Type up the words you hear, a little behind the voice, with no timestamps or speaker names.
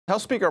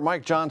House Speaker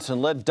Mike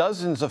Johnson led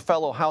dozens of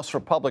fellow House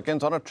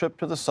Republicans on a trip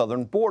to the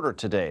southern border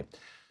today.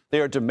 They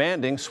are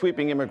demanding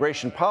sweeping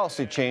immigration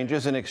policy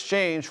changes in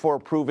exchange for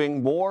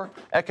approving more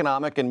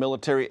economic and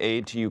military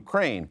aid to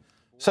Ukraine.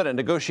 Senate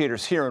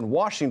negotiators here in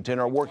Washington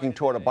are working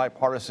toward a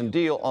bipartisan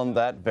deal on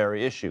that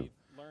very issue.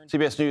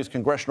 CBS News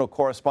congressional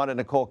correspondent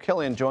Nikole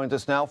Killion joins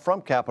us now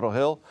from Capitol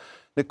Hill.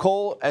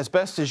 Nikole, as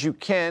best as you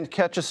can,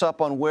 catch us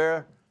up on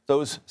where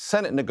those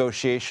Senate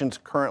negotiations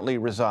currently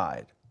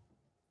reside.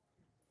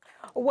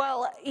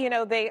 Well,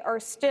 they are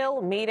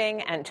still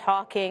meeting and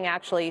talking.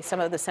 Actually,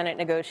 some of the Senate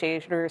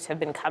negotiators have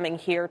been coming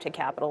here to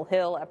Capitol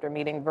Hill after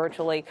meeting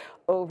virtually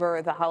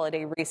over the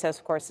holiday recess.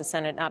 Of course, the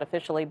Senate not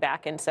officially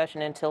back in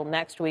session until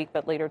next week,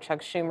 but Leader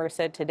Chuck Schumer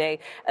said today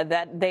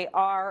that they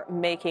are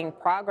making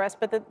progress,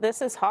 but that this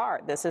is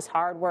hard. This is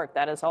hard work.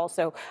 That is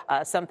also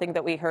something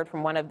that we heard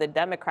from one of the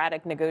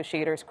Democratic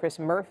negotiators, Chris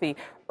Murphy,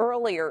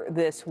 earlier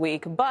this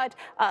week. But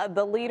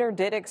the leader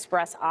did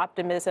express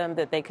optimism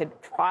that they could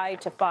try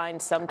to find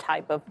some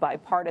type of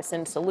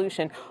bipartisan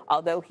solution,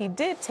 although he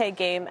did take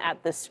aim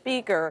at the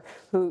speaker,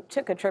 who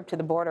took a trip to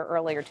the border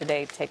earlier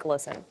today. Take a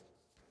listen.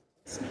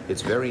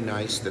 It's very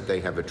nice that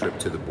they have a trip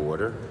to the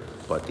border,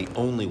 but the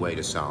only way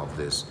to solve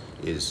this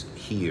is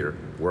here,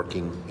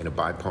 working in a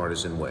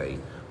bipartisan way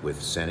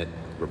with Senate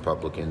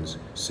Republicans,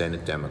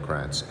 Senate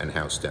Democrats, and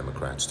House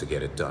Democrats to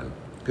get it done,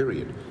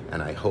 period.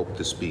 And I hope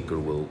the speaker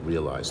will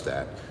realize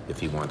that if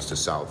he wants to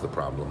solve the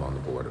problem on the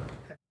border.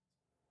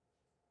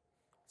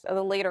 So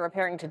the leader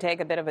appearing to take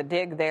a bit of a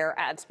dig there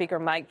at Speaker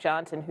Mike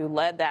Johnson, who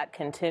led that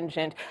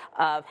contingent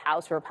of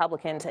House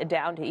Republicans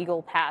down to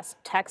Eagle Pass,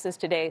 Texas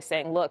today,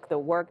 saying, look, the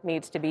work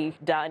needs to be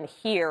done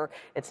here.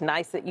 It's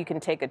nice that you can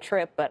take a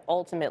trip, but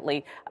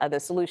ultimately the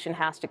solution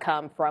has to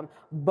come from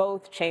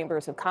both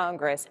chambers of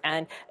Congress.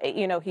 And,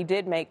 he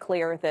did make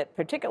clear that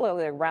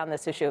particularly around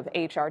this issue of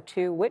H.R.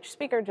 2, which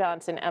Speaker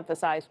Johnson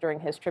emphasized during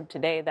his trip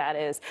today, that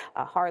is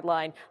a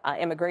hardline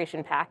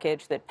immigration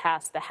package that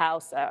passed the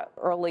House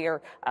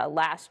earlier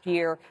last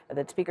year,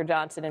 that Speaker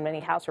Johnson and many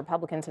House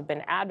Republicans have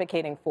been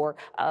advocating for.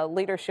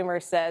 Leader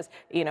Schumer says,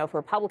 if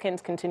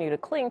Republicans continue to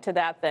cling to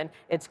that, then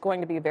it's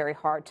going to be very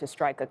hard to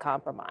strike a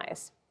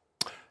compromise.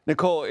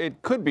 Nikole,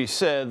 it could be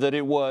said that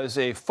it was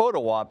a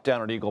photo op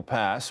down at Eagle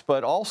Pass,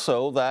 but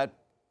also that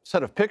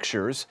set of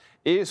pictures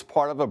is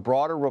part of a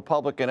broader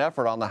Republican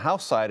effort on the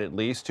House side, at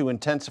least, to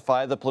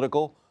intensify the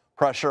political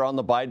pressure on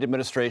the Biden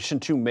administration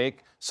to make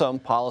some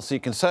policy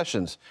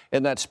concessions.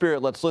 In that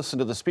spirit, let's listen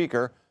to the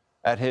speaker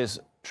at his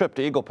trip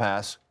to Eagle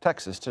Pass,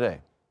 Texas today.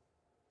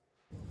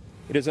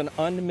 It is an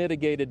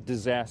unmitigated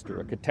disaster,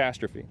 a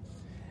catastrophe.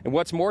 And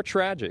what's more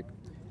tragic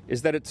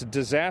is that it's a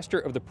disaster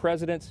of the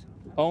president's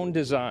own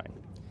design.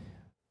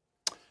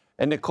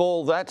 And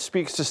Nikole, that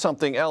speaks to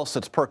something else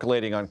that's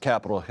percolating on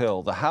Capitol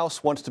Hill. The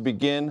House wants to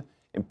begin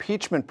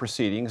impeachment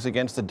proceedings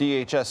against the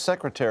DHS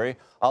Secretary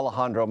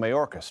Alejandro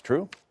Mayorkas.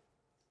 True?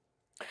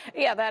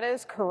 Yeah, that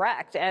is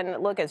correct.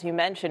 And look, as you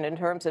mentioned, in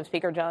terms of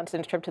Speaker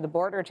Johnson's trip to the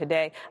border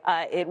today,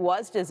 it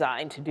was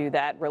designed to do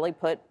that, really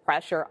put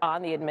pressure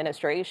on the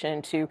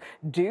administration to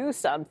do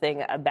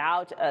something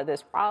about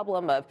this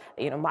problem of,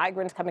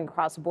 migrants coming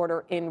across the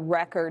border in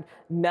record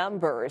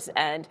numbers.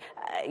 And,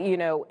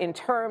 in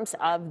terms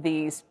of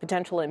these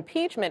potential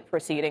impeachment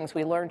proceedings,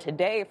 we learned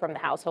today from the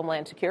House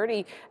Homeland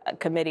Security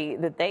Committee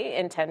that they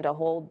intend to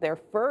hold their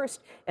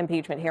first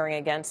impeachment hearing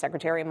against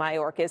Secretary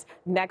Mayorkas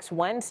next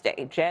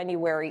Wednesday,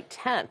 January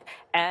 10th.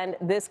 And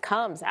this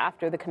comes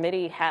after the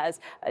committee has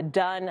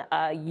done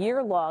a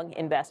year-long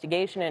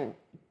investigation. In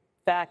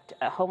fact,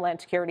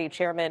 Homeland Security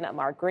Chairman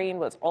Mark Green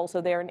was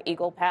also there in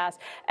Eagle Pass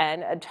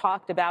and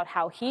talked about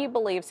how he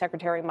believes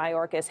Secretary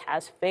Mayorkas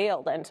has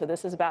failed. And so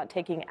this is about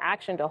taking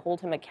action to hold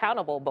him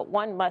accountable. But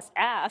one must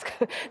ask,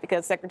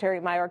 because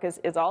Secretary Mayorkas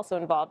is also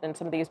involved in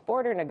some of these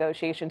border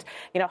negotiations,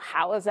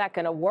 how is that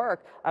going to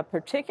work,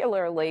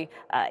 particularly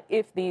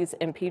if these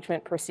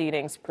impeachment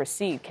proceedings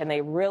proceed? Can they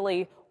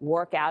really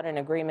work out an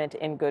agreement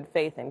in good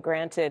faith? And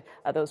granted,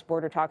 those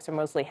border talks are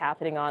mostly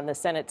happening on the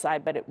Senate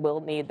side, but it will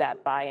need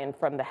that buy-in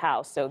from the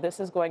House. So this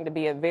is going to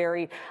be a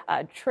very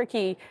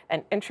tricky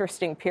and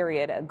interesting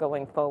period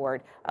going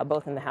forward,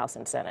 both in the House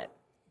and Senate.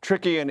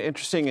 Tricky and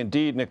interesting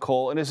indeed,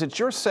 Nikole. And is it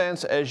your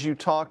sense, as you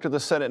talk to the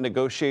Senate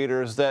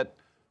negotiators, that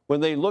when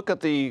they look at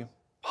the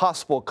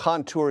possible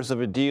contours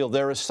of a deal,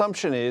 their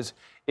assumption is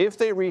if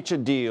they reach a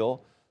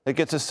deal that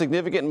gets a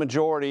significant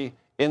majority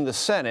in the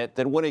Senate,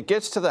 that when it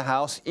gets to the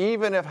House,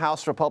 even if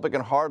House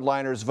Republican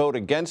hardliners vote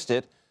against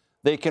it,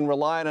 they can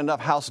rely on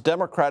enough House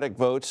Democratic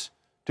votes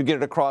to get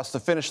it across the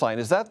finish line?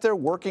 Is that their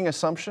working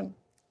assumption?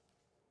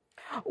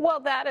 Well,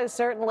 that is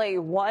certainly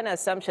one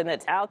assumption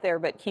that's out there.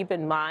 But keep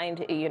in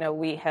mind,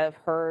 we have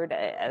heard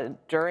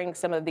during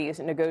some of these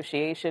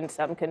negotiations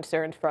some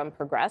concerns from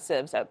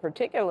progressives,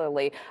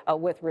 particularly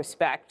with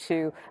respect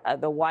to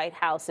the White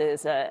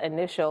House's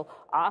initial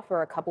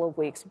offer a couple of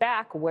weeks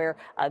back, where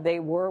they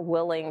were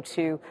willing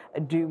to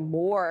do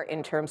more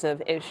in terms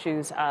of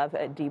issues of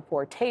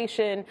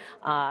deportation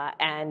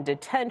and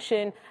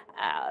detention.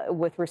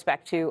 with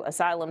respect to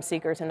asylum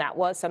seekers, and that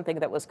was something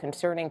that was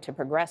concerning to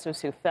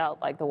progressives who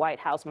felt like the White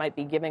House might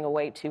be giving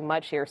away too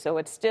much here. So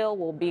it still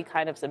will be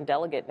kind of some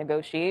delicate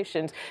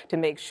negotiations to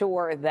make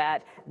sure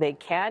that they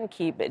can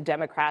keep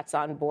Democrats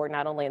on board,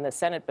 not only in the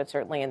Senate, but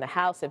certainly in the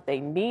House if they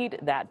need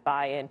that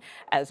buy-in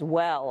as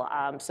well.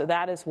 So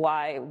that is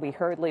why we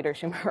heard Leader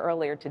Schumer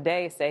earlier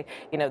today say,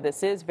 you know,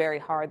 this is very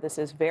hard. This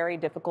is very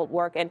difficult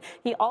work. And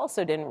he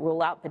also didn't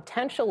rule out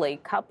potentially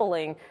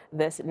coupling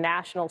this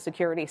national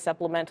security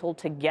supplemental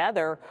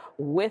together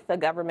with a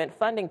government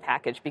funding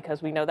package,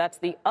 because we know that's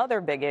the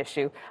other big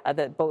issue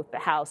that both the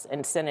House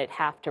and Senate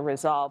have to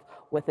resolve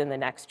within the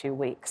next 2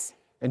 weeks.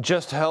 And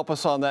just to help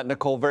us on that,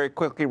 Nikole, very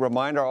quickly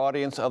remind our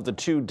audience of the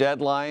two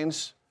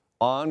deadlines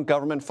on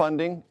government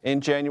funding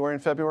in January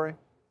and February.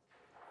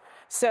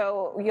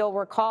 So you'll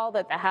recall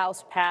that the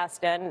House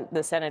passed and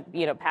the Senate,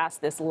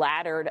 passed this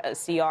laddered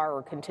CR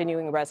or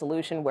continuing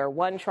resolution where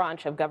one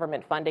tranche of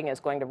government funding is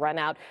going to run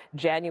out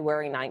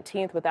January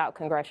 19th without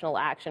congressional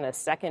action. A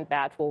second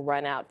batch will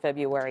run out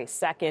February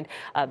 2nd.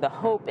 The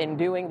hope in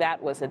doing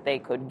that was that they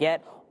could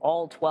get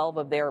all 12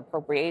 of their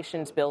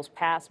appropriations bills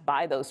passed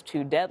by those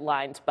two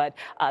deadlines. But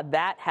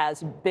that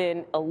has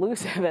been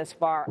elusive as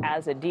far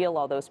as a deal,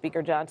 although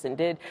Speaker Johnson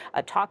did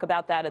talk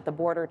about that at the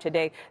border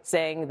today,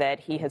 saying that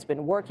he has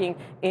been working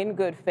in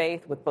good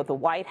faith with both the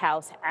White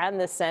House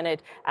and the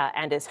Senate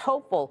and is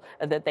hopeful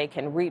that they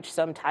can reach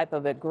some type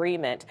of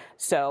agreement.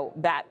 So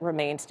that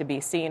remains to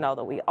be seen,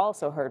 although we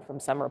also heard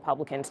from some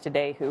Republicans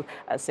today who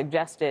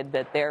suggested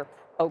that they're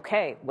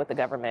okay with the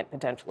government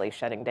potentially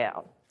shutting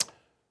down.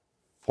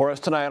 For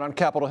us tonight on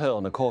Capitol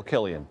Hill, Nikole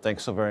Killion,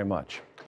 thanks so very much.